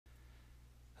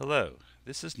Hello,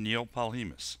 this is Neil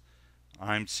Polhemus.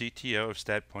 I'm CTO of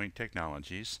StatPoint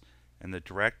Technologies and the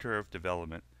Director of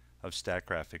Development of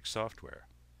Statgraphics software.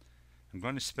 I'm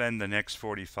going to spend the next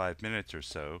 45 minutes or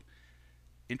so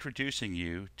introducing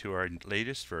you to our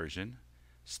latest version,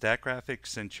 Statgraphics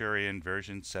Centurion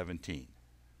version 17.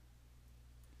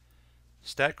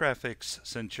 Statgraphics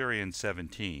Centurion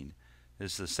 17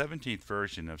 is the 17th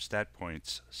version of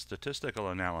StatPoint's statistical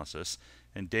analysis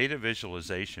and data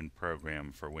visualization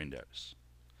program for Windows.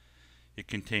 It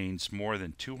contains more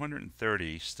than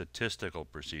 230 statistical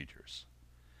procedures.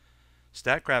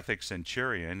 Statgraphics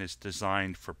Centurion is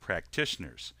designed for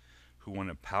practitioners who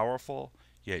want a powerful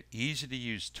yet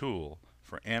easy-to-use tool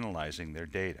for analyzing their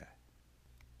data.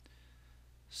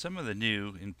 Some of the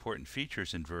new important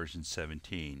features in version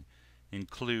 17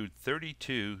 include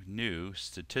 32 new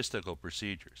statistical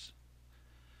procedures.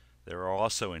 There are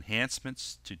also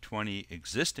enhancements to 20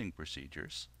 existing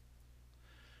procedures.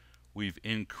 We've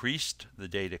increased the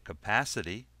data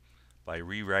capacity by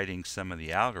rewriting some of the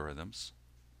algorithms.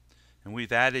 And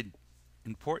we've added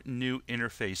important new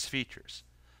interface features,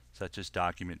 such as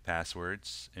document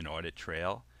passwords, an audit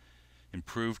trail,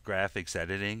 improved graphics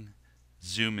editing,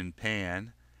 zoom and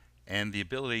pan, and the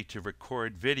ability to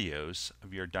record videos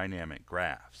of your dynamic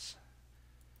graphs.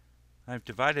 I've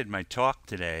divided my talk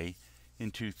today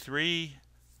into three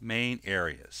main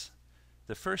areas.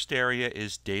 The first area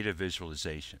is data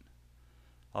visualization.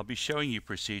 I'll be showing you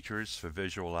procedures for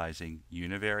visualizing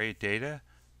univariate data,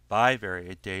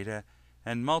 bivariate data,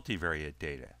 and multivariate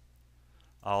data.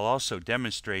 I'll also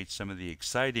demonstrate some of the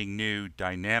exciting new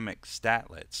dynamic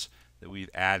statlets that we've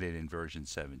added in version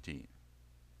 17.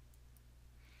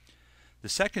 The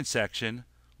second section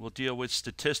will deal with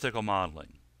statistical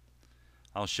modeling.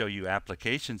 I'll show you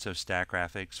applications of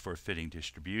Statgraphics for fitting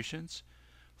distributions,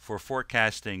 for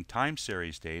forecasting time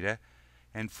series data,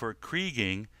 and for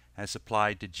kriging as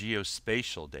applied to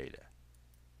geospatial data.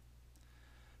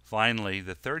 Finally,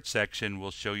 the third section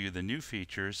will show you the new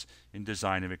features in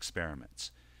design of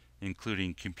experiments,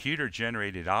 including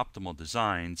computer-generated optimal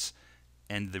designs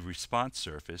and the Response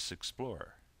Surface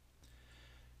Explorer.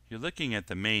 You're looking at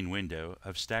the main window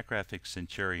of Statgraphics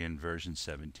Centurion version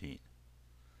 17.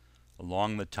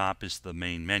 Along the top is the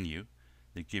main menu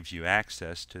that gives you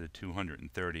access to the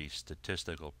 230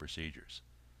 statistical procedures.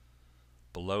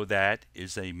 Below that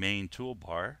is a main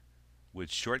toolbar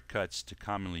with shortcuts to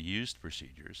commonly used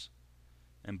procedures,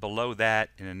 and below that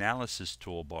an analysis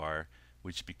toolbar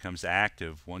which becomes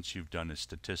active once you've done a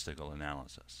statistical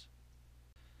analysis.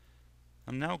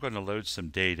 I'm now going to load some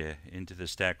data into the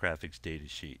Statgraphics data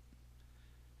sheet.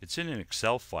 It's in an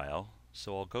Excel file,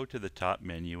 so I'll go to the top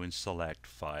menu and select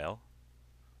File,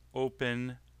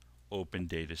 Open, Open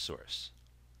Data Source.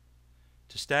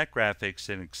 To Statgraphics,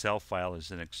 an Excel file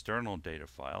is an external data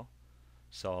file,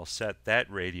 so I'll set that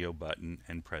radio button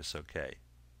and press OK.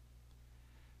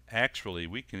 Actually,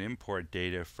 we can import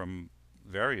data from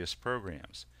various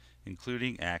programs,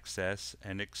 including Access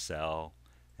and Excel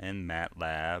and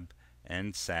MATLAB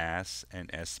and SAS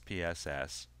and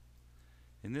SPSS.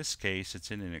 In this case,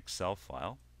 it's in an Excel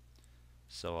file,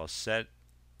 so I'll set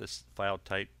this file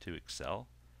type to Excel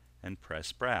and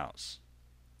press Browse.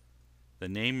 The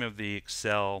name of the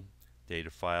Excel data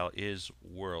file is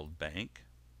World Bank.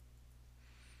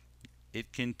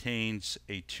 It contains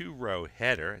a two-row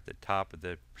header at the top of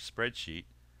the spreadsheet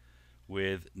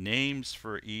with names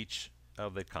for each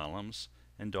of the columns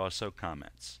and also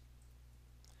comments.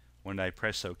 When I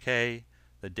press OK,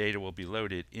 the data will be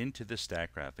loaded into the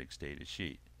Statgraphics data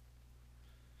sheet.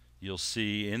 You'll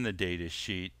see in the data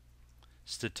sheet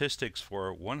statistics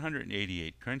for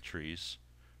 188 countries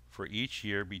for each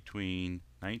year between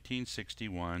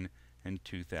 1961 and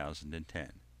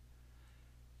 2010.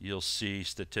 You'll see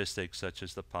statistics such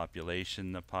as the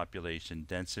population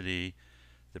density,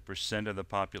 the percent of the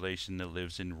population that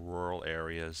lives in rural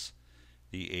areas,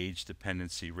 the age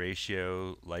dependency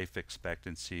ratio, life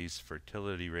expectancies,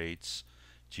 fertility rates,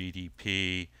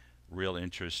 GDP, real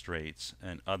interest rates,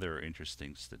 and other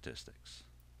interesting statistics.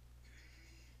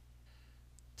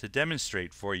 To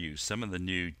demonstrate for you some of the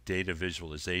new data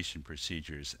visualization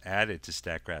procedures added to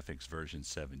Statgraphics version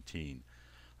 17,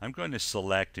 I'm going to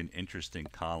select an interesting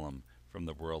column from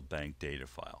the World Bank data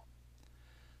file.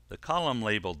 The column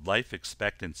labeled Life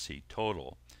Expectancy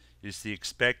Total is the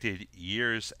expected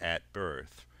years at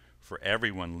birth for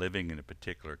everyone living in a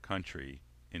particular country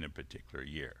in a particular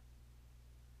year.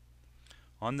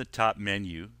 On the top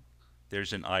menu,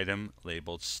 there's an item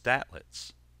labeled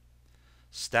Statlets.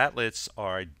 Statlets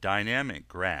are dynamic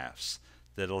graphs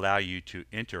that allow you to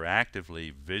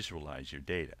interactively visualize your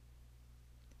data.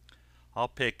 I'll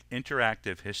pick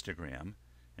Interactive Histogram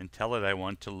and tell it I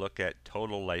want to look at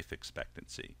total life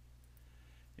expectancy,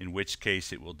 in which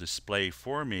case it will display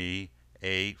for me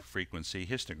a frequency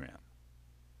histogram.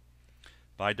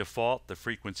 By default, the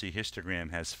frequency histogram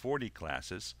has 40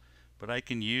 classes, but I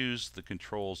can use the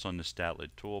controls on the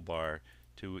Statlit toolbar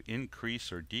to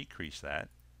increase or decrease that.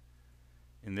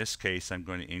 In this case, I'm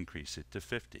going to increase it to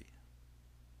 50.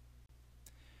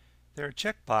 There are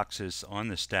checkboxes on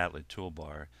the Statlit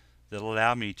toolbar that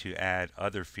allow me to add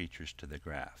other features to the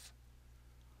graph.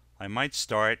 I might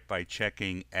start by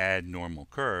checking Add Normal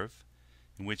Curve,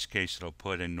 in which case it'll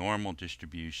put a normal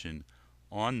distribution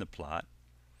on the plot,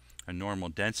 a normal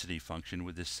density function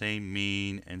with the same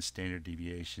mean and standard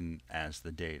deviation as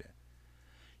the data.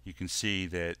 You can see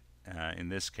that in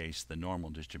this case the normal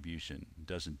distribution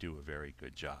doesn't do a very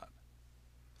good job.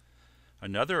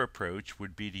 Another approach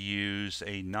would be to use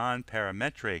a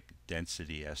non-parametric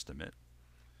density estimate,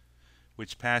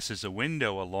 which passes a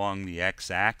window along the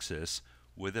x-axis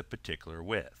with a particular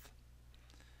width.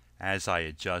 As I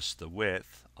adjust the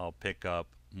width, I'll pick up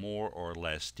more or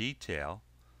less detail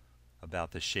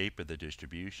about the shape of the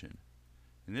distribution.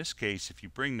 In this case, if you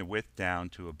bring the width down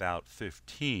to about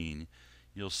 15,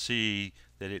 you'll see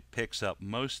that it picks up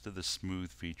most of the smooth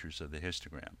features of the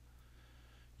histogram.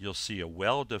 You'll see a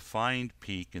well-defined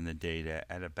peak in the data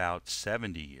at about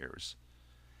 70 years,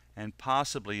 and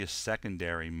possibly a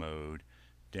secondary mode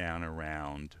down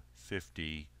around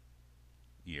 50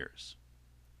 years.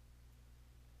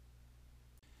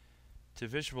 To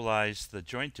visualize the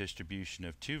joint distribution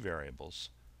of two variables,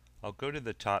 I'll go to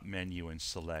the top menu and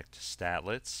select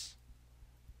Statlits,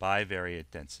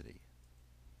 Bivariate Density.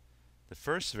 The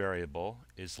first variable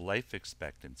is life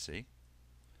expectancy.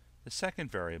 The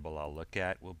second variable I'll look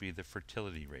at will be the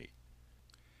fertility rate.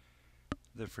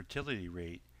 The fertility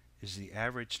rate is the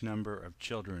average number of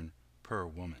children per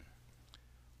woman.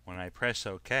 When I press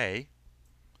OK,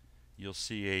 you'll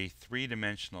see a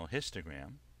three-dimensional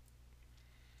histogram,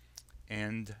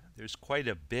 and there's quite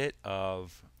a bit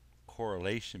of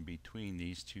correlation between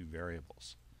these two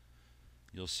variables.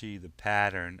 You'll see the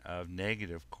pattern of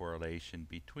negative correlation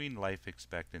between life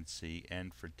expectancy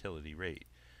and fertility rate.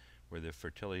 Where the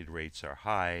fertility rates are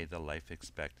high, the life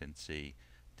expectancy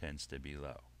tends to be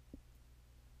low.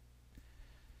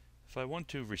 If I want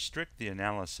to restrict the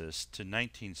analysis to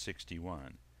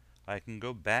 1961, I can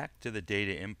go back to the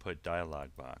Data Input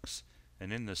dialog box,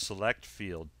 and in the Select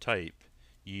field type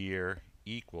year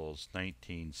equals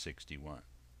 1961.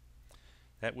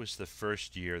 That was the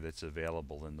first year that's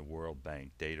available in the World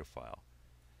Bank data file.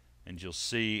 And you'll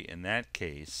see in that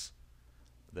case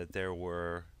that there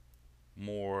were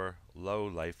more low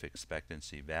life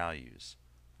expectancy values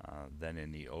than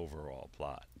in the overall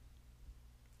plot.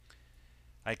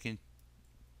 I can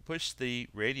push the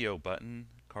radio button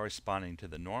corresponding to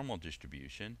the normal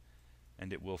distribution,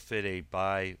 and it will fit a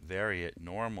bivariate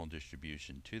normal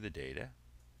distribution to the data.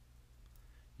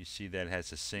 You see that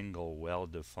has a single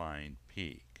well-defined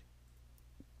peak.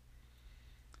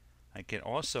 I can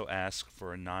also ask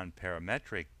for a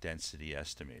non-parametric density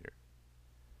estimator.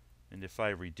 And if I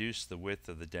reduce the width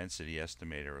of the density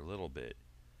estimator a little bit,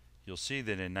 you'll see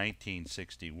that in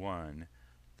 1961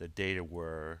 the data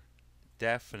were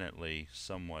definitely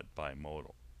somewhat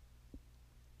bimodal.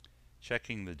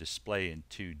 Checking the Display in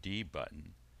 2D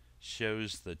button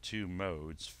shows the two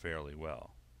modes fairly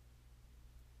well.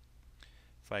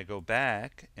 If I go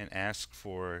back and ask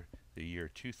for the year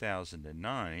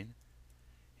 2009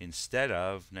 instead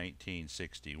of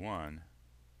 1961,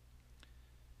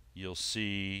 you'll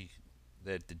see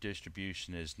that the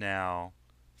distribution is now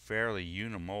fairly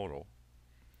unimodal.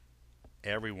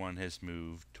 Everyone has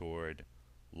moved toward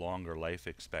longer life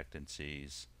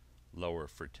expectancies, lower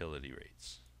fertility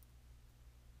rates.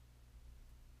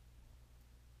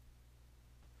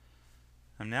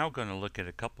 I'm now going to look at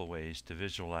a couple ways to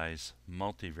visualize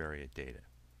multivariate data.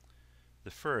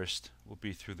 The first will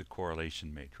be through the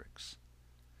correlation matrix.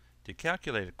 To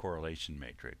calculate a correlation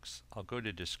matrix, I'll go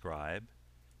to Describe,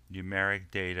 Numeric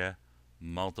Data,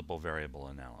 Multiple Variable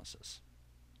Analysis.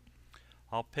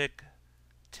 I'll pick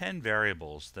 10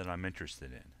 variables that I'm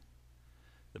interested in: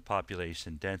 the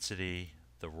population density,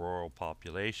 the rural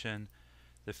population,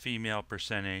 the female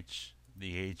percentage,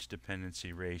 the age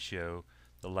dependency ratio,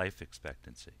 the life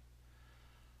expectancy.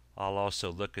 I'll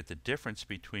also look at the difference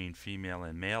between female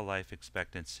and male life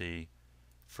expectancy,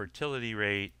 fertility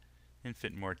rate,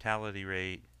 infant mortality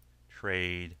rate,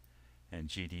 trade, and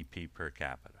GDP per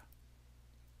capita.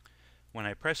 When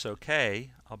I press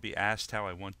OK, I'll be asked how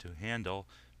I want to handle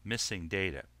missing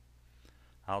data.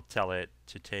 I'll tell it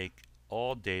to take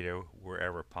all data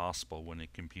wherever possible when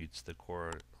it computes the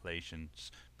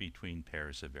correlations between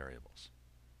pairs of variables.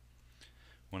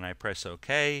 When I press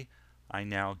OK, I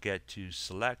now get to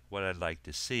select what I'd like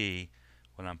to see.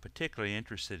 What I'm particularly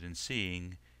interested in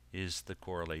seeing is the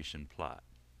correlation plot.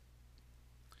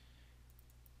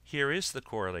 Here is the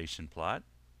correlation plot,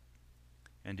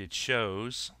 and it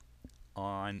shows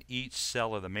on each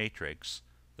cell of the matrix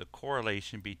the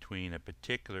correlation between a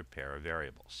particular pair of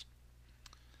variables.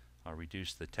 I'll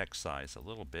reduce the text size a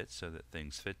little bit so that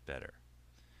things fit better.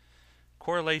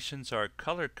 Correlations are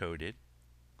color-coded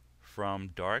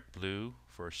from dark blue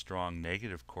for a strong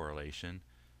negative correlation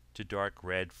to dark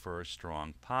red for a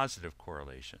strong positive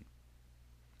correlation.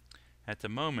 At the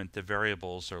moment, the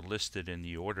variables are listed in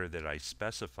the order that I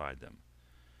specified them.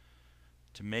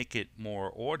 To make it more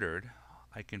ordered,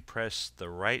 I can press the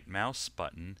right mouse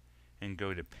button and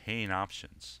go to Pane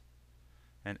Options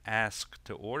and ask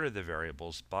to order the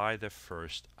variables by the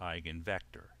first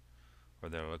eigenvector, or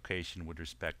their location with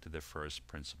respect to the first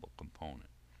principal component.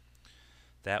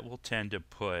 That will tend to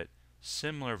put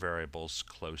similar variables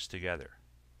close together.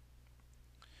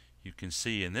 You can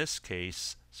see in this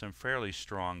case some fairly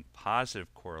strong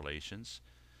positive correlations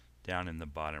down in the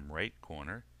bottom right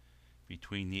corner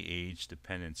between the age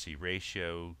dependency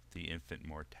ratio, the infant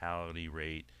mortality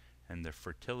rate, and the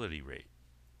fertility rate.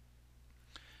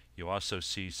 You also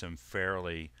see some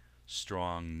fairly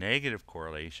strong negative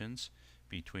correlations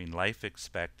between life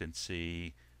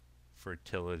expectancy,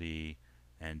 fertility,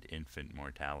 and infant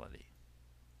mortality.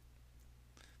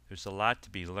 There's a lot to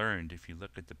be learned if you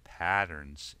look at the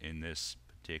patterns in this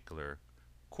particular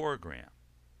choreogram.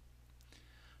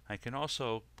 I can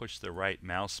also push the right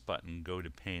mouse button, go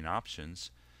to Pane Options,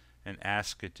 and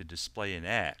ask it to display an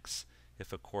X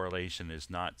if a correlation is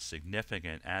not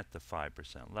significant at the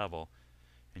 5% level,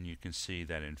 and you can see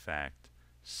that in fact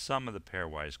some of the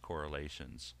pairwise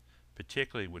correlations,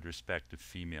 particularly with respect to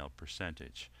female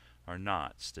percentage, are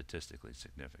not statistically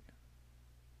significant.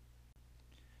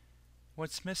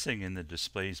 What's missing in the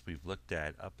displays we've looked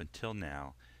at up until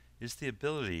now is the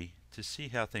ability to see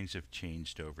how things have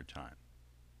changed over time.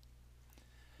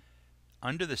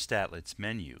 Under the Statlets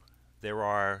menu, there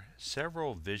are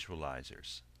several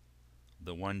visualizers.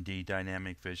 The 1D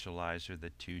dynamic visualizer, the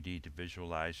 2D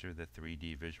visualizer, the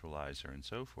 3D visualizer, and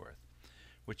so forth,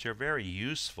 which are very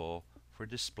useful for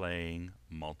displaying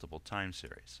multiple time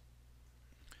series.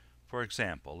 For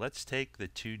example, let's take the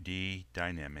 2D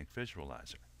dynamic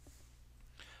visualizer.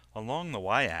 Along the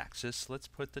y-axis, let's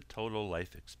put the total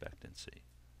life expectancy.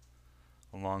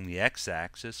 Along the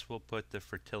x-axis, we'll put the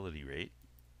fertility rate.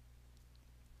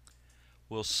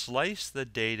 We'll slice the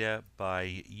data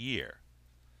by year.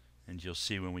 And you'll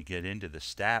see when we get into the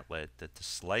statlet that the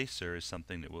slicer is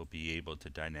something that we'll be able to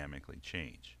dynamically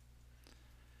change.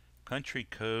 Country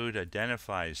code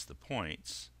identifies the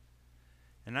points,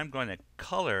 and I'm going to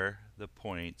color the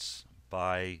points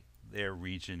by their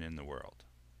region in the world.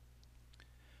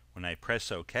 When I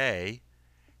press OK,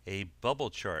 a bubble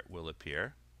chart will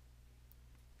appear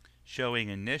showing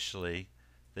initially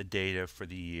the data for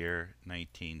the year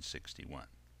 1961.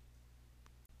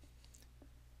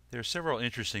 There are several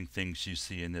interesting things you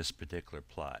see in this particular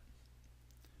plot.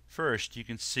 First, you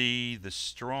can see the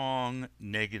strong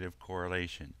negative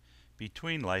correlation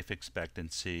between life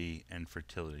expectancy and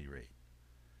fertility rate.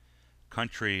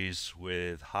 Countries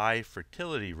with high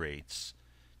fertility rates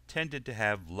tended to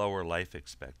have lower life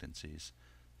expectancies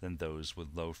than those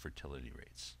with low fertility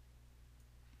rates.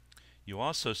 You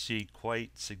also see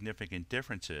quite significant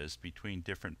differences between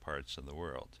different parts of the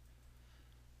world.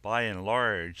 By and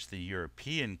large, the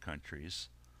European countries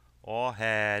all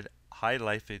had high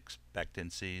life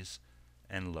expectancies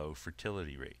and low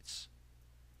fertility rates,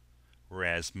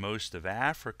 whereas most of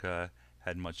Africa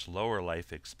had much lower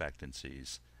life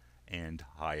expectancies and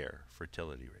higher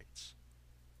fertility rates.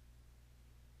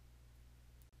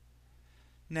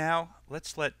 Now,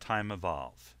 let's let time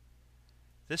evolve.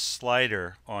 This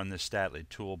slider on the Statlet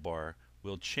toolbar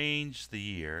will change the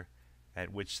year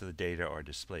at which the data are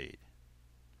displayed.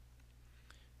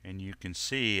 And you can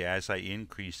see as I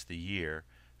increase the year,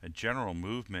 a general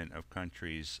movement of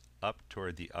countries up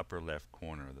toward the upper left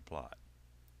corner of the plot.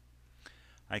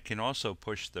 I can also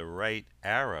push the right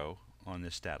arrow on the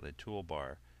Statlet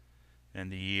toolbar,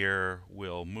 and the year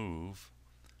will move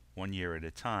 1 year at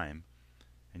a time,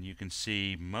 and you can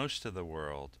see most of the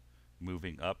world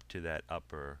moving up to that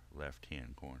upper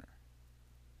left-hand corner.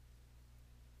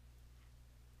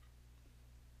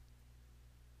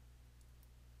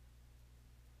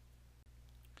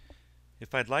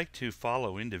 If I'd like to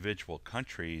follow individual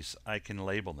countries, I can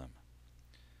label them.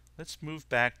 Let's move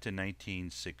back to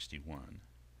 1961,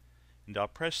 and I'll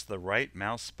press the right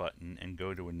mouse button and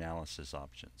go to Analysis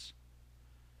Options.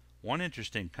 One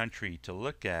interesting country to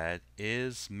look at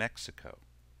is Mexico.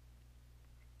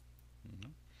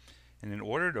 Mhm. And in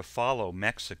order to follow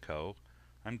Mexico,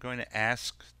 I'm going to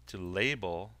ask to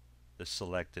label the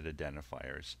selected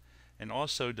identifiers and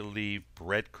also to leave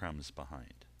breadcrumbs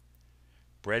behind.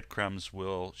 Breadcrumbs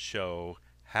will show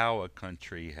how a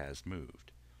country has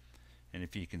moved. And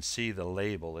if you can see the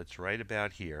label, it's right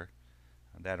about here.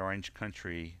 That orange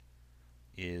country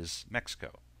is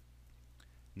Mexico.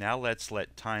 Now let's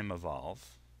let time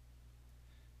evolve.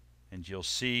 And you'll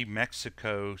see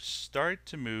Mexico start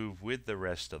to move with the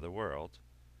rest of the world.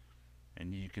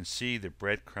 And you can see the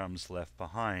breadcrumbs left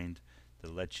behind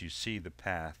that lets you see the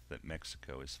path that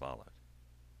Mexico has followed.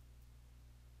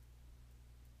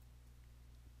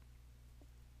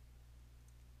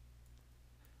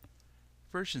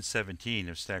 Version 17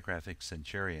 of Statgraphics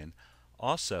Centurion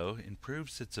also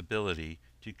improves its ability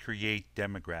to create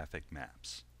demographic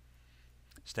maps.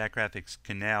 Statgraphics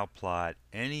can now plot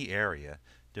any area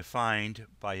defined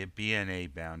by a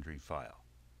BNA boundary file.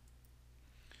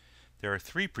 There are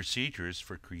three procedures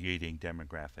for creating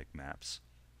demographic maps.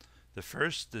 The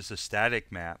first is a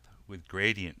static map with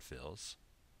gradient fills.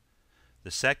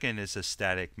 The second is a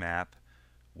static map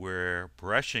where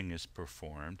brushing is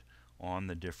performed on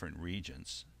the different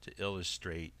regions to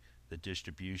illustrate the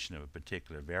distribution of a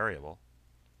particular variable.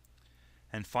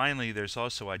 And finally, there's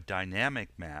also a dynamic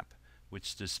map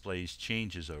which displays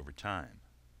changes over time.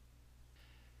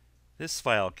 This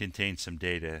file contains some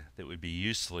data that would be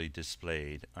usefully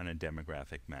displayed on a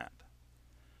demographic map.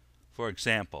 For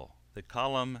example, the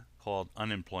column called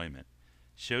unemployment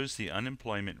shows the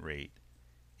unemployment rate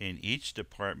in each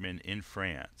department in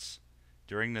France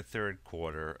during the third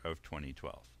quarter of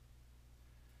 2012.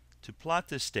 To plot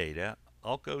this data,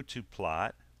 I'll go to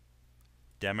Plot,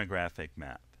 Demographic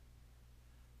Map.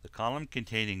 The column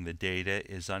containing the data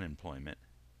is unemployment.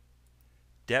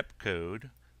 Dep code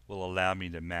will allow me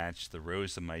to match the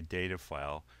rows of my data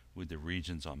file with the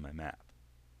regions on my map.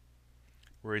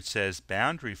 Where it says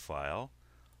Boundary File,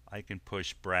 I can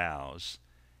push Browse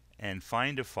and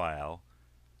find a file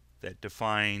that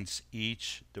defines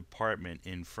each department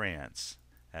in France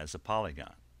as a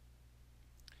polygon.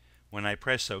 When I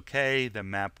press OK, the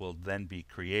map will then be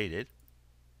created.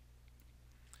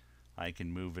 I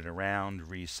can move it around,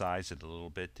 resize it a little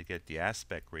bit to get the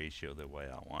aspect ratio the way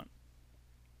I want.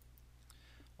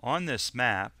 On this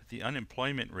map, the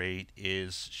unemployment rate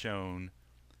is shown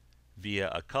via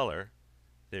a color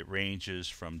that ranges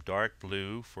from dark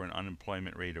blue for an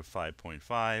unemployment rate of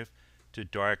 5.5 to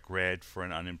dark red for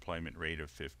an unemployment rate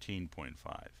of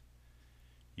 15.5.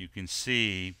 You can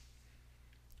see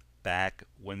back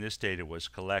when this data was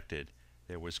collected,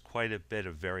 there was quite a bit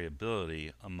of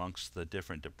variability amongst the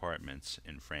different departments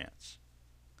in France.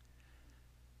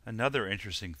 Another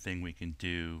interesting thing we can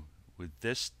do with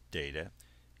this data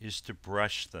is to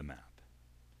brush the map.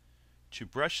 To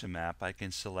brush the map, I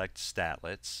can select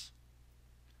Statlets,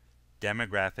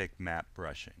 Demographic Map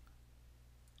Brushing.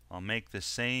 I'll make the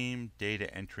same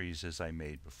data entries as I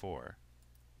made before.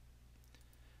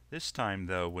 This time,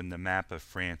 though, when the map of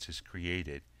France is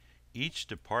created, each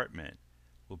department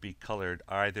will be colored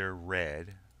either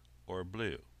red or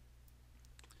blue.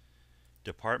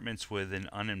 Departments with an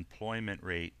unemployment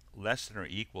rate less than or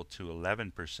equal to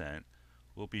 11%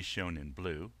 will be shown in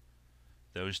blue.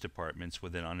 Those departments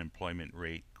with an unemployment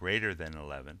rate greater than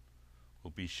 11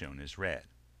 will be shown as red.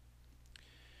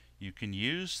 You can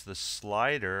use the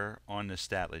slider on the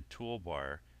Statlet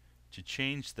toolbar to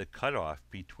change the cutoff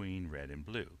between red and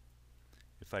blue.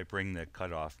 If I bring the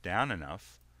cutoff down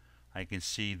enough, I can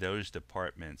see those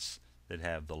departments that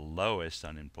have the lowest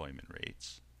unemployment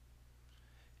rates.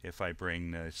 If I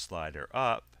bring the slider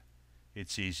up,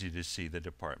 it's easy to see the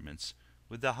departments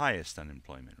with the highest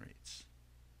unemployment rates.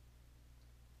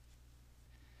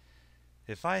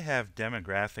 If I have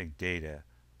demographic data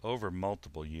over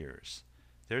multiple years,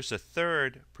 there's a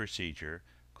third procedure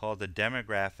called the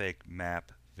Demographic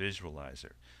Map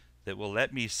Visualizer that will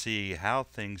let me see how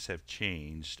things have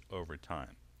changed over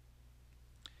time.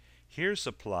 Here's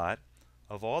a plot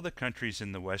of all the countries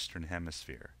in the Western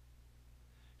Hemisphere,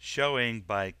 showing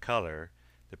by color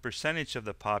the percentage of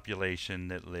the population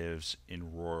that lives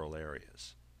in rural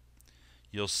areas.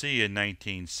 You'll see in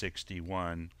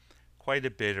 1961 quite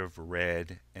a bit of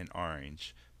red and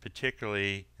orange,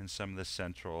 particularly in some of the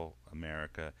Central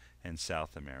America and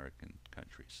South American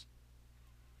countries.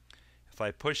 If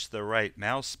I push the right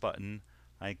mouse button,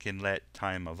 I can let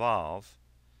time evolve,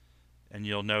 and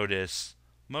you'll notice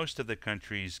most of the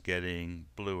countries getting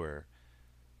bluer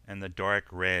and the dark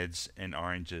reds and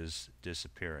oranges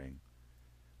disappearing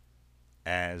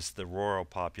as the rural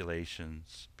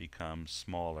populations become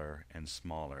smaller and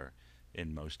smaller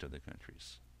in most of the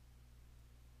countries.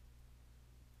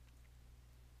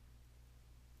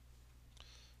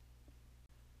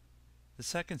 The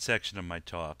second section of my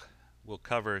talk will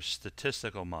cover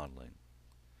statistical modeling.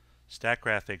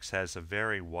 Statgraphics has a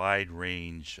very wide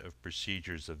range of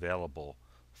procedures available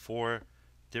for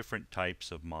different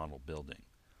types of model building.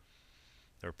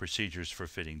 There are procedures for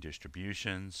fitting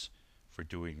distributions, for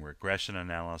doing regression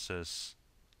analysis.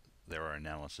 There are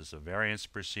analysis of variance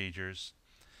procedures.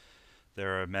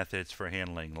 There are methods for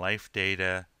handling life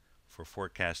data, for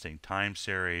forecasting time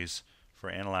series,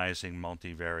 for analyzing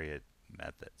multivariate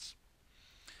methods.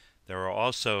 There are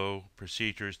also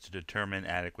procedures to determine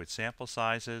adequate sample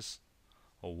sizes,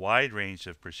 a wide range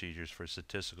of procedures for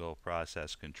statistical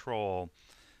process control,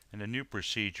 and a new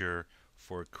procedure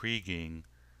for kriging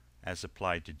as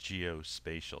applied to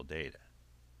geospatial data.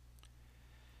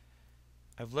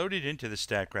 I've loaded into the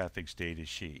Statgraphics data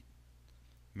sheet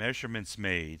measurements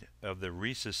made of the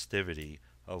resistivity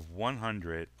of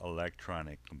 100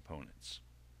 electronic components.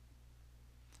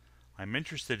 I'm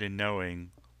interested in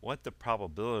knowing what the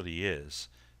probability is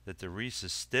that the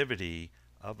resistivity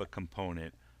of a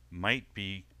component might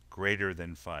be greater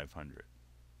than 500.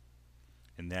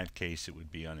 In that case, it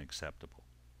would be unacceptable.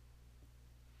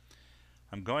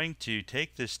 I'm going to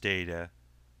take this data,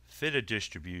 fit a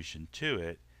distribution to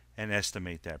it, and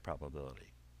estimate that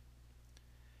probability.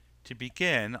 To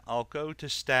begin, I'll go to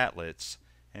Statlets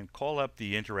and call up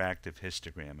the interactive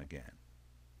histogram again.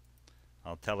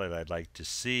 I'll tell it I'd like to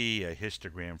see a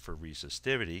histogram for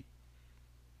resistivity,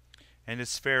 and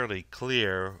it's fairly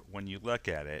clear when you look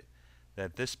at it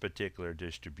that this particular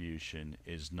distribution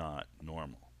is not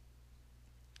normal.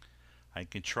 I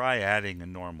can try adding a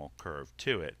normal curve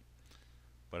to it,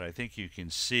 but I think you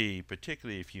can see,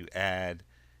 particularly if you add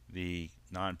the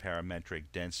nonparametric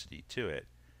density to it,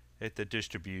 that the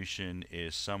distribution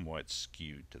is somewhat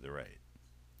skewed to the right.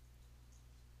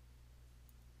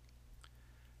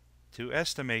 To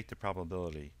estimate the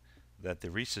probability that the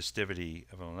resistivity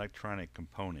of an electronic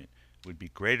component would be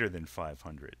greater than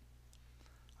 500,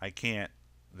 I can't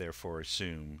therefore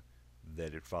assume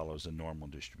that it follows a normal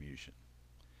distribution.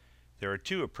 There are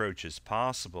two approaches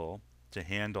possible to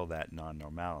handle that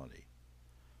non-normality.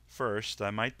 First,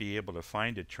 I might be able to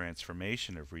find a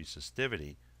transformation of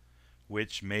resistivity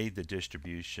which made the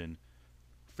distribution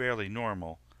fairly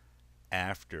normal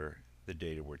after the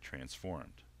data were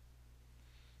transformed.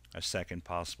 A second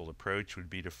possible approach would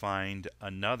be to find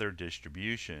another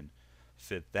distribution,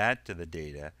 fit that to the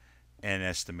data, and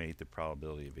estimate the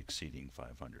probability of exceeding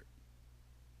 500.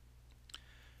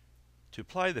 To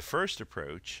apply the first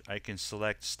approach, I can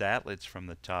select Statlets from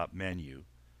the top menu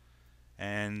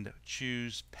and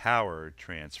choose Power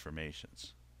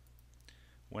Transformations.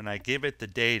 When I give it the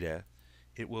data,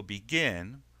 it will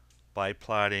begin by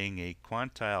plotting a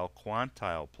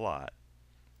quantile-quantile plot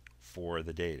for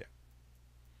the data.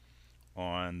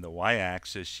 On the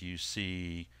y-axis, you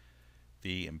see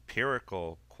the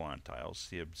empirical quantiles,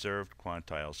 the observed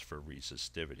quantiles for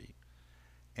resistivity.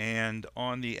 And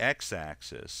on the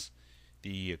x-axis,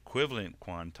 the equivalent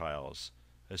quantiles,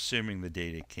 assuming the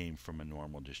data came from a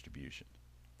normal distribution.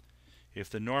 If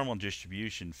the normal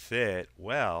distribution fit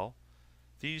well,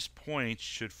 these points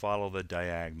should follow the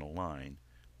diagonal line,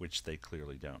 which they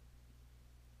clearly don't.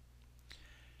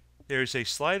 There's a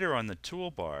slider on the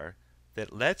toolbar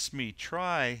that lets me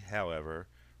try, however,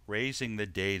 raising the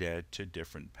data to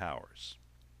different powers.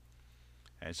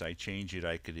 As I change it,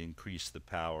 I could increase the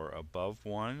power above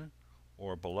 1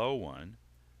 or below 1.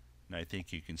 And I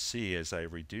think you can see as I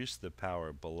reduce the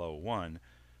power below 1,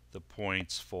 the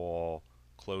points fall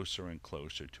closer and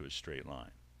closer to a straight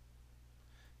line.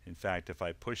 In fact, if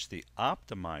I push the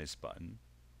Optimize button,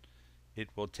 it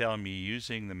will tell me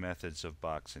using the methods of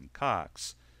Box and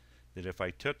Cox that if I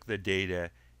took the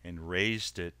data and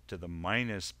raised it to the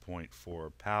minus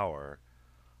 0.4 power,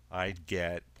 I'd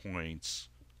get points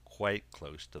quite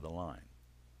close to the line.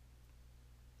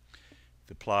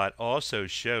 The plot also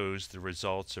shows the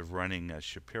results of running a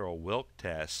Shapiro-Wilk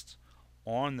test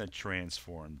on the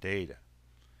transformed data.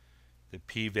 The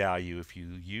p-value, if you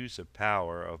use a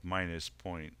power of minus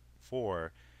 0.4,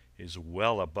 is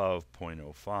well above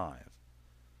 0.05.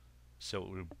 So it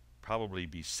would probably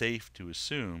be safe to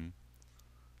assume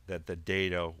that the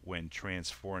data, when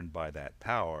transformed by that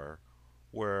power,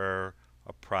 were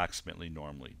approximately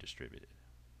normally distributed.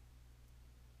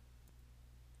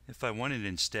 If I wanted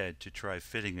instead to try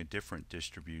fitting a different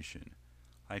distribution,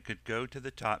 I could go to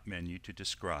the top menu to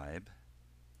Describe,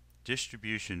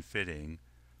 Distribution Fitting,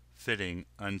 Fitting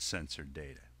Uncensored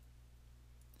Data.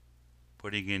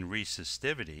 Putting in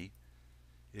resistivity,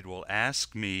 it will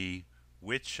ask me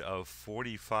which of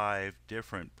 45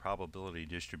 different probability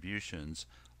distributions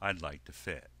I'd like to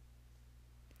fit.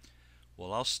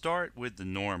 Well, I'll start with the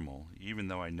normal, even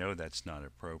though I know that's not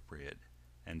appropriate,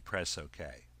 and press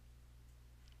OK.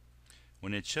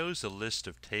 When it shows a list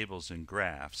of tables and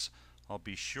graphs, I'll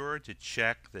be sure to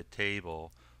check the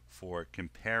table for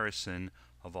comparison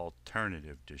of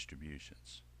alternative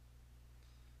distributions.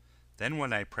 Then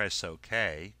when I press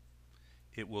OK,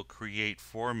 it will create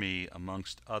for me,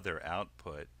 amongst other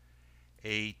output,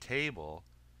 a table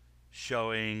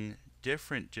showing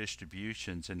different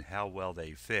distributions and how well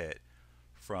they fit,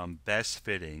 from best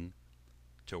fitting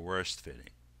to worst fitting.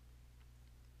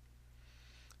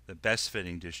 The best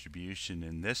fitting distribution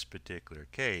in this particular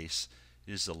case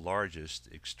is the largest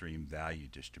extreme value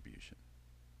distribution.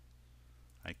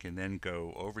 I can then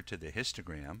go over to the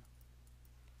histogram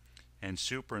and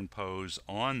superimpose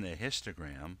on the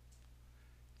histogram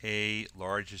a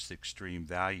largest extreme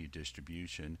value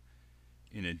distribution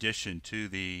in addition to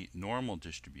the normal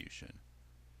distribution.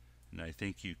 And I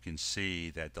think you can see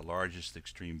that the largest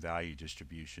extreme value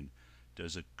distribution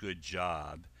does a good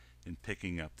job in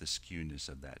picking up the skewness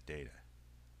of that data.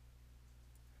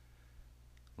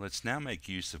 Let's now make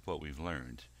use of what we've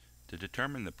learned to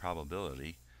determine the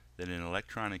probability that an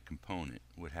electronic component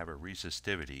would have a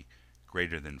resistivity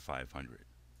greater than 500.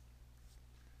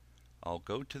 I'll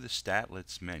go to the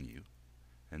Statlets menu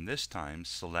and this time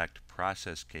select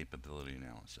Process Capability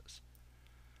Analysis.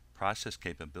 Process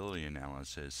Capability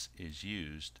Analysis is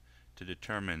used to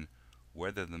determine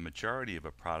whether the majority of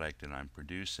a product that I'm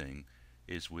producing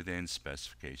is within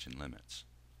specification limits.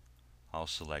 I'll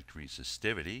select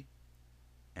resistivity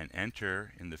and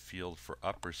enter in the field for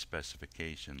upper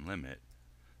specification limit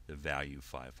the value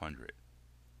 500.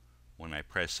 When I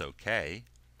press OK,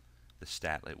 the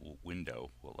Statlet window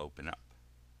will open up.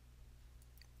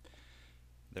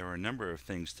 There are a number of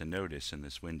things to notice in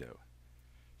this window.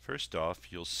 First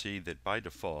off, you'll see that by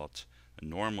default a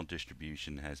normal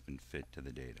distribution has been fit to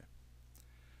the data.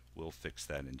 We'll fix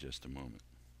that in just a moment.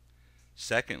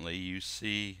 Secondly, you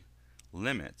see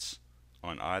limits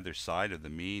on either side of the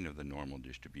mean of the normal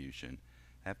distribution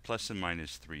at plus and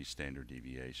minus 3 standard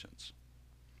deviations.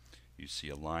 You see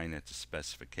a line at the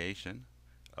specification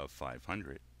of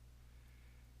 500,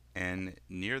 and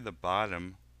near the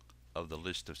bottom of the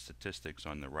list of statistics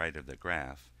on the right of the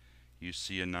graph you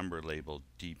see a number labeled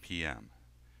DPM,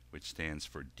 which stands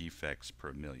for defects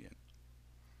per million.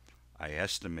 I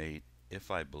estimate, if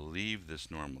I believe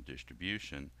this normal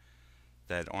distribution,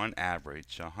 that on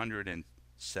average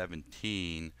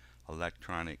 117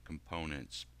 electronic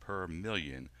components per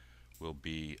million will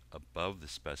be above the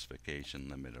specification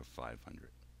limit of 500.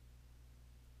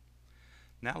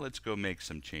 Now let's go make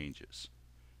some changes.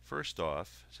 First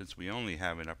off, since we only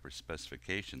have an upper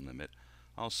specification limit,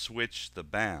 I'll switch the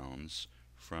bounds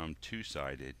from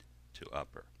two-sided to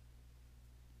upper.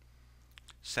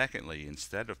 Secondly,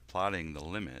 instead of plotting the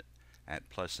limit at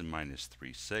plus and minus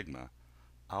 3 sigma,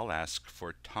 I'll ask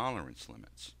for tolerance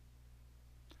limits.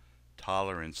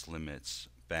 Tolerance limits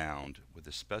bound with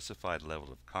a specified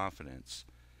level of confidence,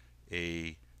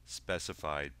 a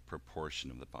specified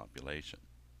proportion of the population.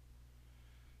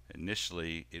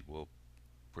 Initially, it will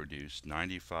produce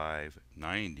 95,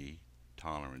 90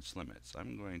 tolerance limits.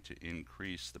 I'm going to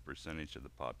increase the percentage of the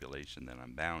population that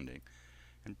I'm bounding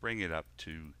and bring it up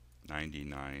to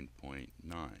 99.9.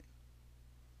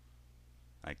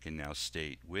 I can now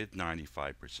state with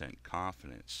 95%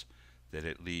 confidence that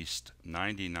at least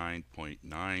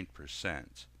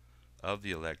 99.9% of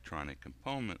the electronic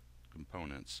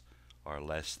components are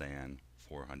less than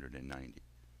 490.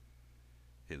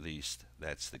 At least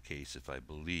that's the case if I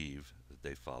believe that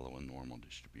they follow a normal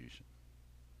distribution.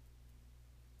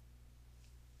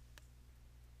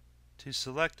 To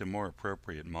select a more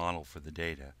appropriate model for the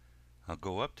data, I'll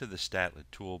go up to the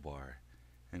Statlet toolbar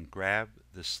and grab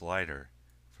the slider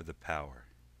for the power.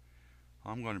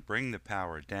 I'm going to bring the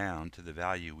power down to the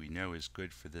value we know is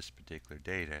good for this particular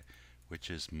data,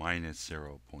 which is minus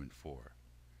 0.4.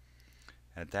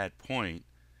 At that point,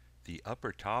 the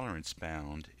upper tolerance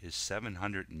bound is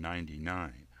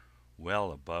 799,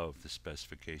 well above the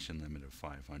specification limit of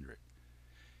 500.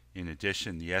 In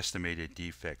addition, the estimated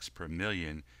defects per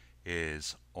million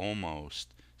is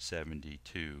almost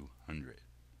 7,200.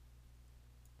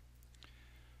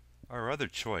 Our other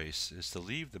choice is to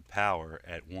leave the power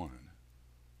at 1.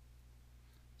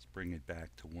 Let's bring it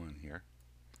back to 1 here.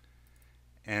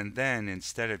 And then,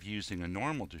 instead of using a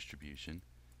normal distribution,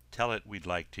 tell it we'd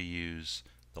like to use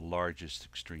the largest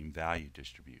extreme value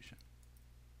distribution.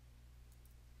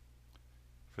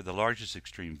 For the largest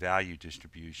extreme value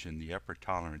distribution, the upper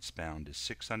tolerance bound is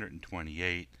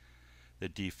 628, the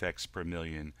defects per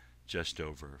million just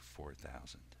over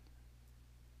 4,000.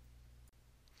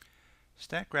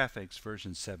 Statgraphics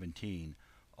version 17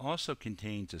 also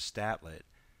contains a statlet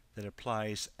that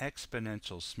applies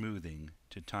exponential smoothing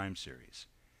to time series.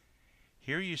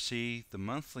 Here you see the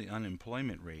monthly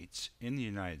unemployment rates in the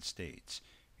United States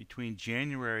between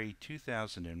January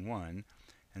 2001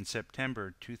 and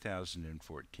September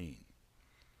 2014.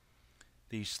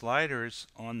 These sliders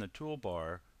on the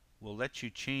toolbar will let you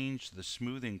change the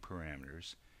smoothing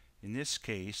parameters, in this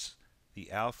case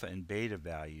the alpha and beta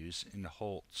values in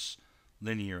Holt's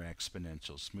linear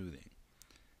exponential smoothing.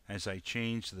 As I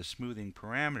change the smoothing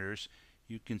parameters,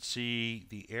 you can see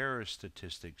the error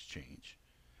statistics change.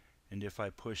 And if I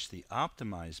push the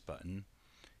Optimize button,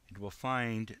 it will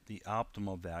find the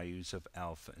optimal values of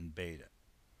alpha and beta.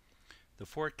 The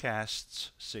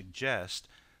forecasts suggest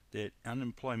that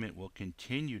unemployment will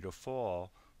continue to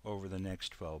fall over the next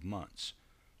 12 months,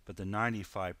 but the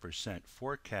 95%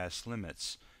 forecast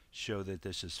limits show that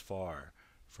this is far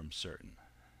from certain.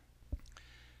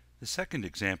 The second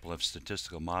example of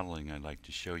statistical modeling I'd like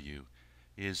to show you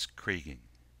is kriging.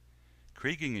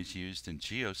 Kriging is used in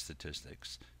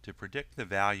geostatistics to predict the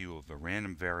value of a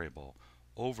random variable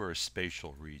over a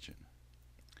spatial region.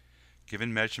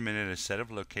 Given measurement at a set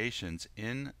of locations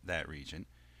in that region,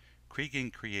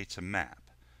 kriging creates a map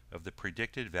of the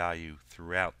predicted value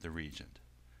throughout the region.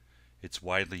 It's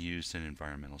widely used in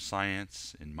environmental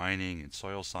science, in mining, in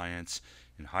soil science,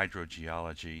 in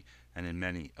hydrogeology, and in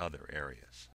many other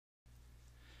areas.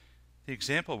 The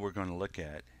example we're going to look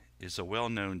at is a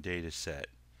well-known data set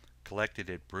collected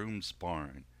at Brooms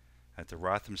Barn at the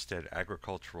Rothamsted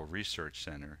Agricultural Research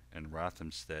Center in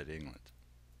Rothamsted, England.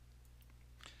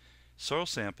 Soil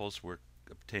samples were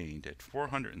obtained at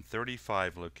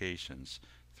 435 locations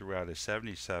throughout a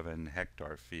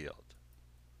 77-hectare field.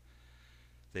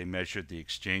 They measured the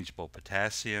exchangeable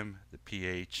potassium, the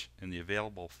pH, and the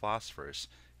available phosphorus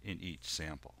in each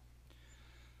sample.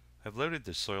 I've loaded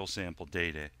the soil sample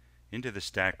data into the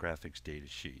Statgraphics data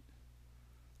sheet.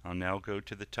 I'll now go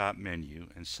to the top menu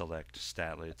and select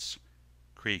Statlit's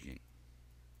Kriging.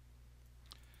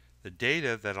 The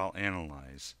data that I'll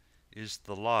analyze is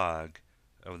the log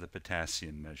of the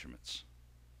potassium measurements.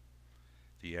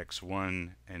 The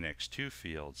X1 and X2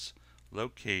 fields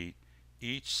locate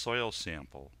each soil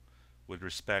sample with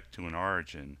respect to an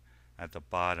origin at the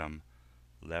bottom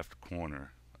left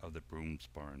corner of the Brooms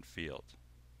Barn field.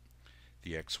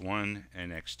 The X1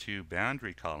 and X2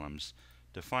 boundary columns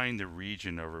define the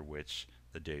region over which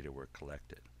the data were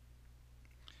collected.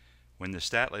 When the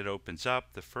Statlit opens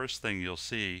up, the first thing you'll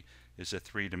see is a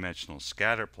three-dimensional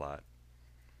scatter plot.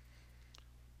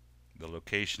 The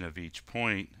location of each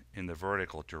point in the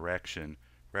vertical direction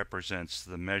represents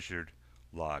the measured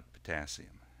log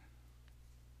potassium.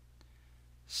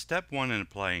 Step 1 in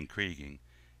applying kriging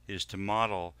is to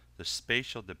model the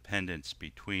spatial dependence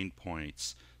between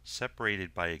points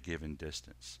separated by a given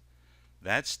distance.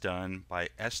 That's done by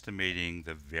estimating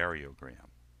the variogram.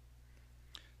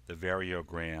 The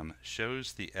variogram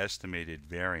shows the estimated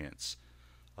variance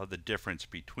of the difference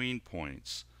between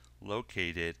points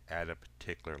located at a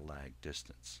particular lag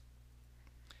distance.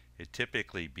 It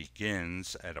typically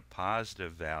begins at a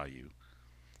positive value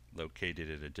located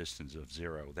at a distance of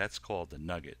 0. That's called the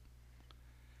nugget.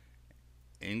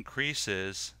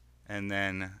 Increases and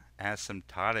then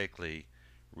asymptotically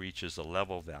reaches a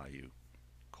level value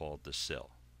called the sill.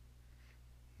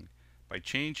 By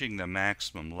changing the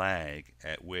maximum lag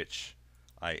at which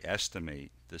I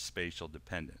estimate the spatial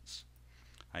dependence,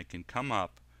 I can come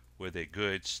up with a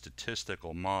good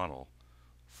statistical model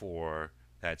for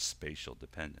that spatial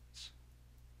dependence.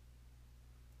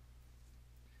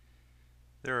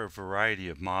 There are a variety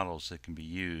of models that can be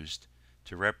used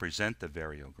to represent the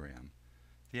variogram.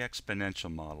 The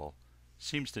exponential model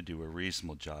seems to do a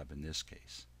reasonable job in this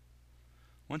case.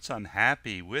 Once I'm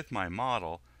happy with my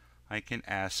model, I can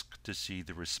ask to see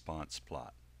the response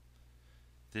plot.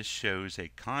 This shows a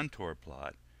contour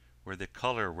plot where the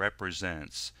color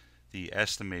represents the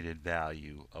estimated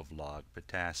value of log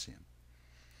potassium.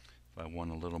 If I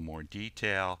want a little more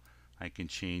detail, I can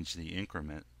change the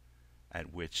increment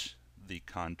at which the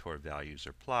contour values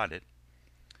are plotted.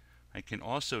 I can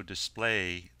also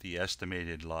display the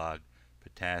estimated log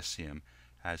potassium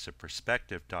as a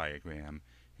perspective diagram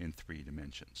in 3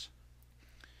 dimensions.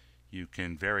 You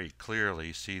can very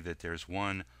clearly see that there's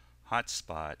one hot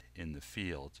spot in the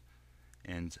field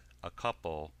and a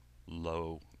couple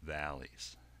low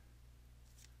valleys.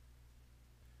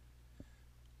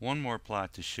 One more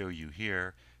plot to show you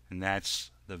here, and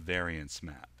that's the variance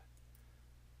map.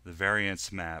 The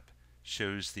variance map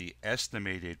shows the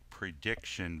estimated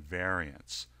prediction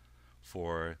variance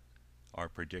for our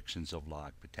predictions of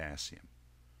log potassium.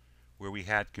 Where we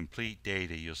had complete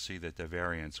data, you'll see that the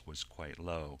variance was quite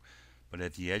low, but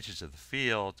at the edges of the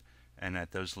field and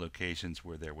at those locations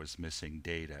where there was missing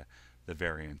data, the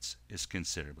variance is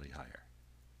considerably higher.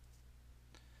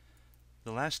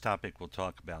 The last topic we'll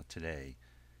talk about today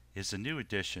is a new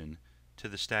addition to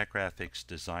the Statgraphics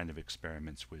Design of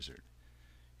Experiments wizard.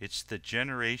 It's the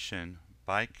generation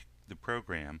by the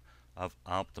program of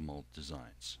optimal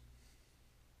designs.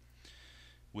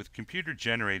 With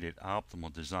computer-generated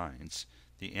optimal designs,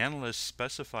 the analyst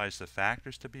specifies the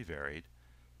factors to be varied,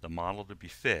 the model to be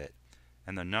fit,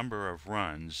 and the number of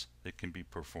runs that can be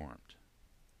performed.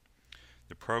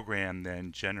 The program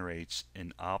then generates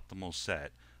an optimal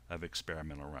set of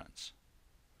experimental runs.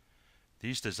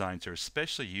 These designs are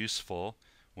especially useful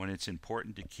when it's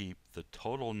important to keep the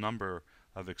total number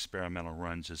of experimental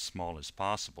runs as small as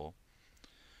possible,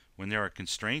 when there are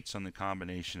constraints on the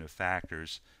combination of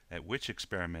factors at which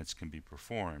experiments can be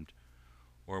performed,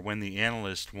 or when the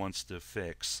analyst wants to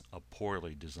fix a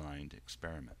poorly designed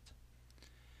experiment.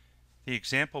 The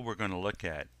example we're going to look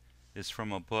at is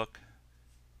from a book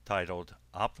titled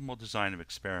Optimal Design of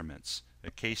Experiments,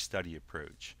 a Case Study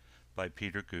Approach by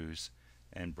Peter Goose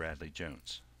and Bradley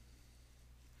Jones.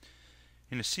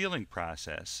 In a sealing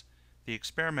process, the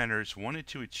experimenters wanted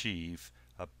to achieve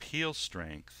a peel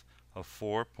strength of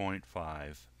 4.5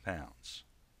 pounds.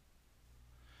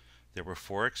 There were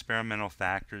 4 experimental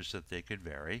factors that they could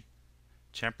vary: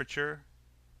 temperature,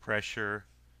 pressure,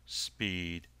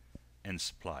 speed, and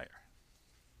supplier.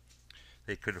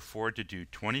 They could afford to do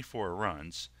 24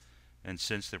 runs, and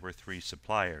since there were 3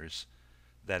 suppliers,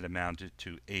 that amounted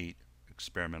to 8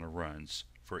 experimental runs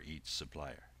for each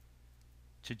supplier.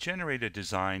 To generate a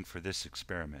design for this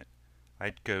experiment,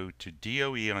 I'd go to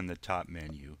DOE on the top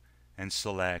menu and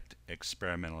select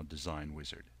Experimental Design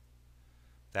Wizard.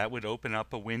 That would open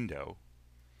up a window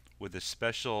with a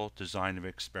special Design of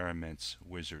Experiments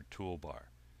wizard toolbar.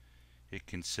 It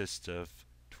consists of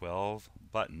 12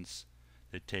 buttons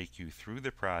that take you through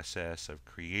the process of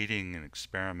creating an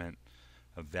experiment,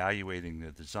 evaluating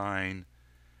the design,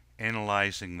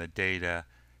 analyzing the data,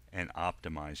 and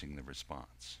optimizing the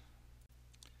response.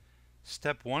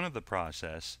 Step 1 of the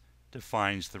process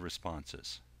defines the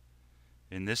responses.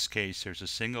 In this case, there's a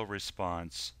single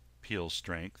response, peel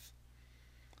strength.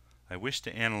 I wish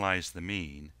to analyze the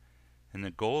mean, and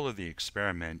the goal of the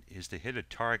experiment is to hit a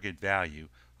target value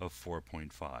of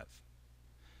 4.5.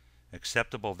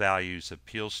 Acceptable values of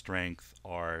peel strength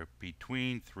are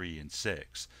between 3 and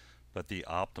 6, but the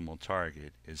optimal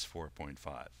target is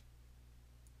 4.5.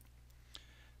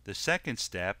 The second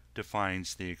step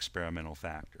defines the experimental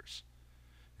factors.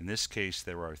 In this case,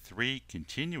 there are 3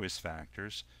 continuous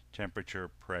factors: temperature,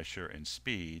 pressure, and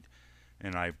speed,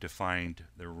 and I've defined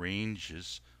the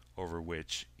ranges over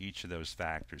which each of those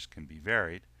factors can be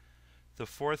varied. The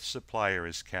 4th supplier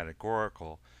is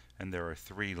categorical, and there are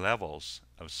 3 levels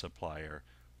of supplier: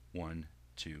 1,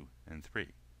 2, and 3.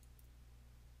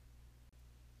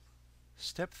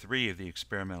 Step 3 of the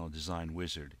Experimental Design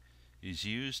Wizard is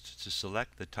used to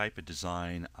select the type of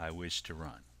design I wish to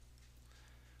run.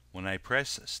 When I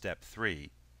press Step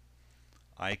 3,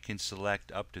 I can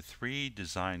select up to 3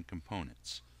 design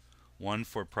components: 1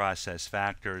 for process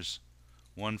factors,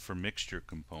 1 for mixture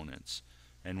components,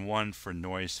 and 1 for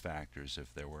noise factors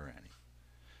if there were any.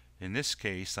 In this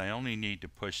case, I only need to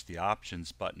push the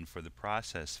Options button for the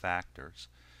process factors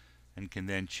and can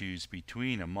then choose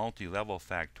between a multi-level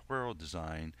factorial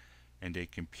design and a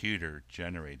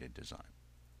computer-generated design.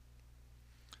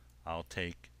 I'll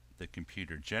take the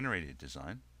computer-generated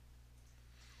design.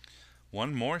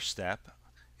 One more step: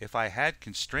 if I had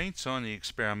constraints on the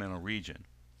experimental region,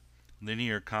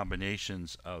 linear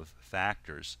combinations of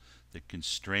factors that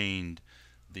constrained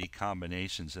the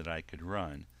combinations that I could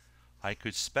run, I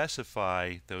could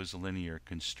specify those linear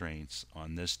constraints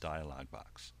on this dialog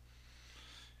box.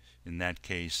 In that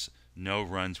case, no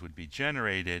runs would be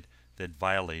generated that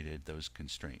violated those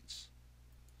constraints.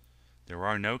 There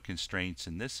are no constraints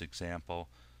in this example,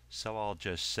 so I'll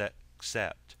just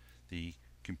accept the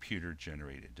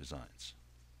computer-generated designs.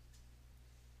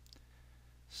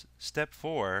 Step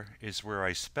 4 is where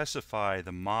I specify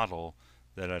the model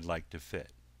that I'd like to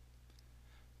fit.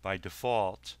 By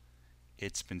default,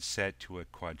 it's been set to a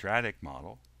quadratic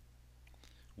model,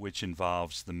 which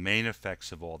involves the main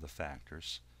effects of all the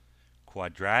factors,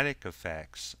 quadratic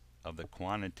effects of the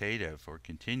quantitative or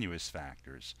continuous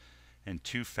factors, and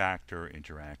 2-factor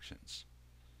interactions.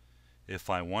 If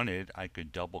I wanted, I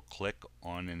could double-click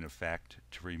on an effect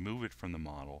to remove it from the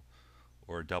model,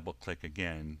 or double-click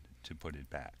again to put it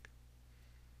back.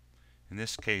 In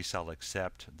this case, I'll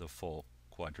accept the full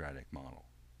quadratic model.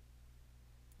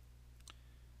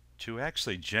 To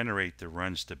actually generate the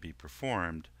runs to be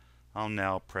performed, I'll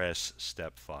now press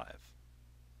Step 5.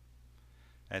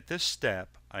 At this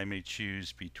step, I may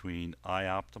choose between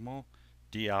I-optimal,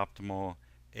 D-optimal,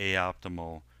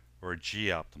 A-optimal, or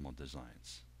G-optimal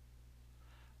designs.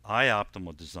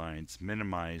 I-optimal designs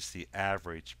minimize the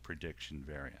average prediction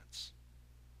variance.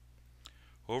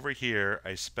 Over here,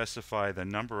 I specify the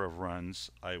number of runs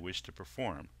I wish to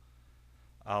perform.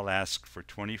 I'll ask for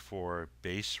 24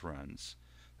 base runs.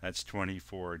 That's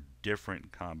 24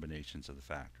 different combinations of the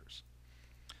factors.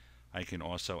 I can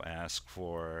also ask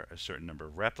for a certain number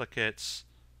of replicates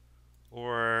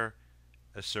or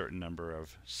a certain number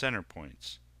of center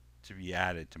points to be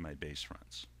added to my base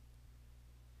runs.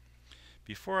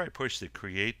 Before I push the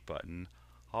Create button,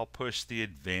 I'll push the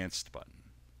Advanced button.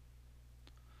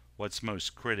 What's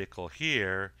most critical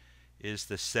here is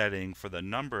the setting for the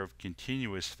number of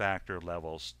continuous factor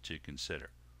levels to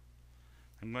consider.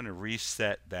 I'm going to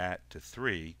reset that to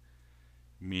 3,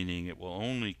 meaning it will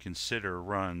only consider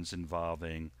runs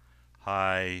involving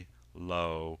high,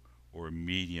 low, or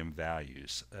medium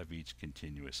values of each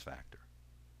continuous factor.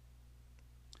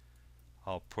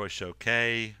 I'll push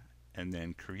OK and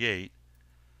then Create,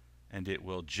 and it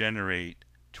will generate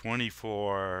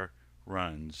 24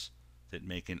 runs that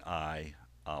make an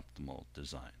I-optimal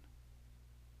design.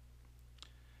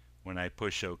 When I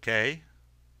push OK,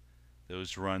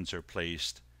 those runs are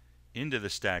placed into the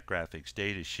Statgraphics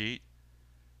datasheet,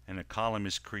 and a column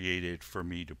is created for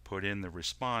me to put in the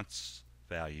response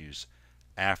values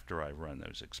after I run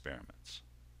those experiments.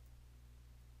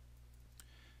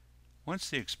 Once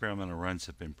the experimental runs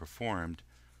have been performed,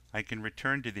 I can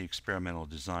return to the experimental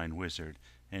design wizard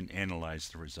and analyze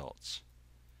the results.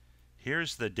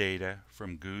 Here's the data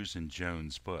from Goose and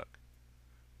Jones' book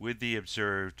with the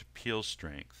observed peel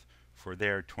strength for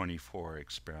their 24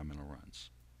 experimental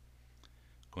runs.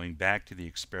 Going back to the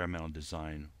experimental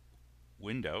design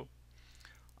window,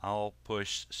 I'll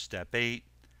push Step 8,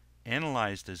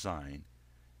 Analyze Design,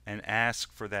 and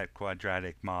ask for that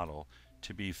quadratic model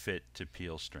to be fit to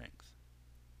peel strength.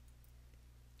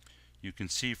 You can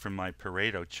see from my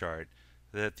Pareto chart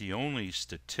that the only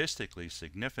statistically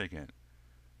significant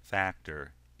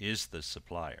factor is the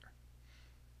supplier.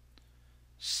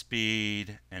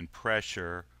 Speed and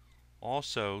pressure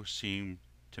also seem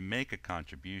to make a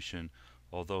contribution,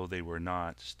 although they were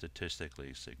not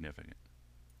statistically significant.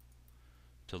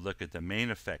 To look at the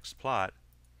main effects plot,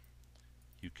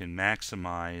 you can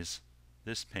maximize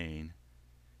this pane,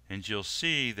 and you'll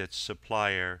see that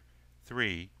supplier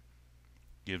 3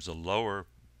 gives a lower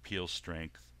peel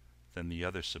strength than the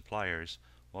other suppliers,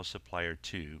 while supplier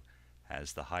 2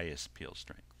 has the highest peel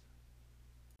strength.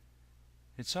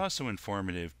 It's also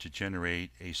informative to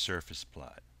generate a surface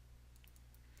plot.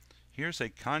 Here's a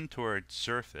contoured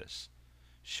surface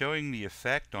showing the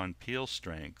effect on peel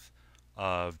strength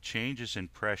of changes in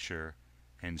pressure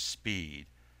and speed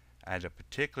at a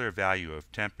particular value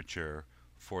of temperature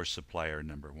for supplier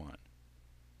number 1.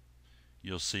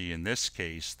 You'll see in this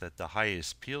case that the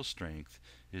highest peel strength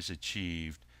is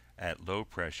achieved at low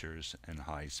pressures and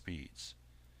high speeds.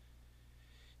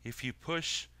 If you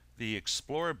push the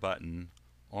Explore button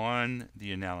on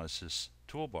the analysis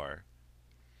toolbar,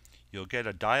 you'll get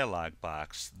a dialog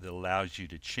box that allows you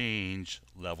to change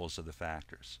levels of the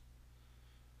factors.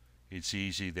 It's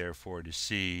easy, therefore, to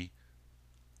see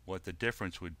what the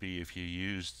difference would be if you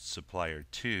used supplier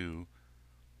 2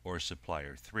 or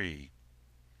supplier 3.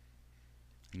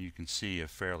 And you can see a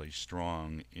fairly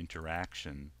strong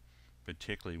interaction,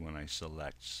 particularly when I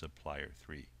select supplier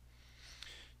 3.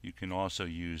 You can also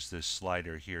use this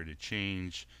slider here to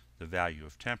change the value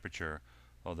of temperature,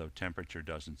 although temperature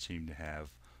doesn't seem to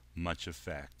have much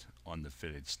effect on the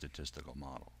fitted statistical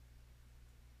model.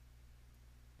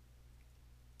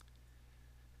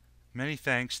 Many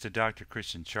thanks to Dr.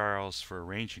 Christian Charles for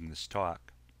arranging this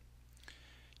talk.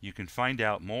 You can find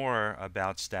out more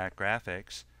about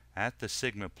Statgraphics at the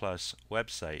Sigma Plus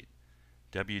website,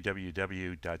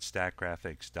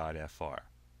 www.statgraphics.fr.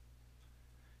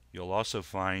 You'll also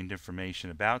find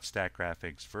information about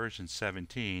Statgraphics version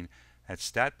 17 at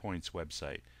StatPoint's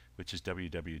website, which is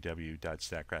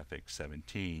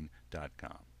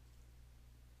www.statgraphics17.com.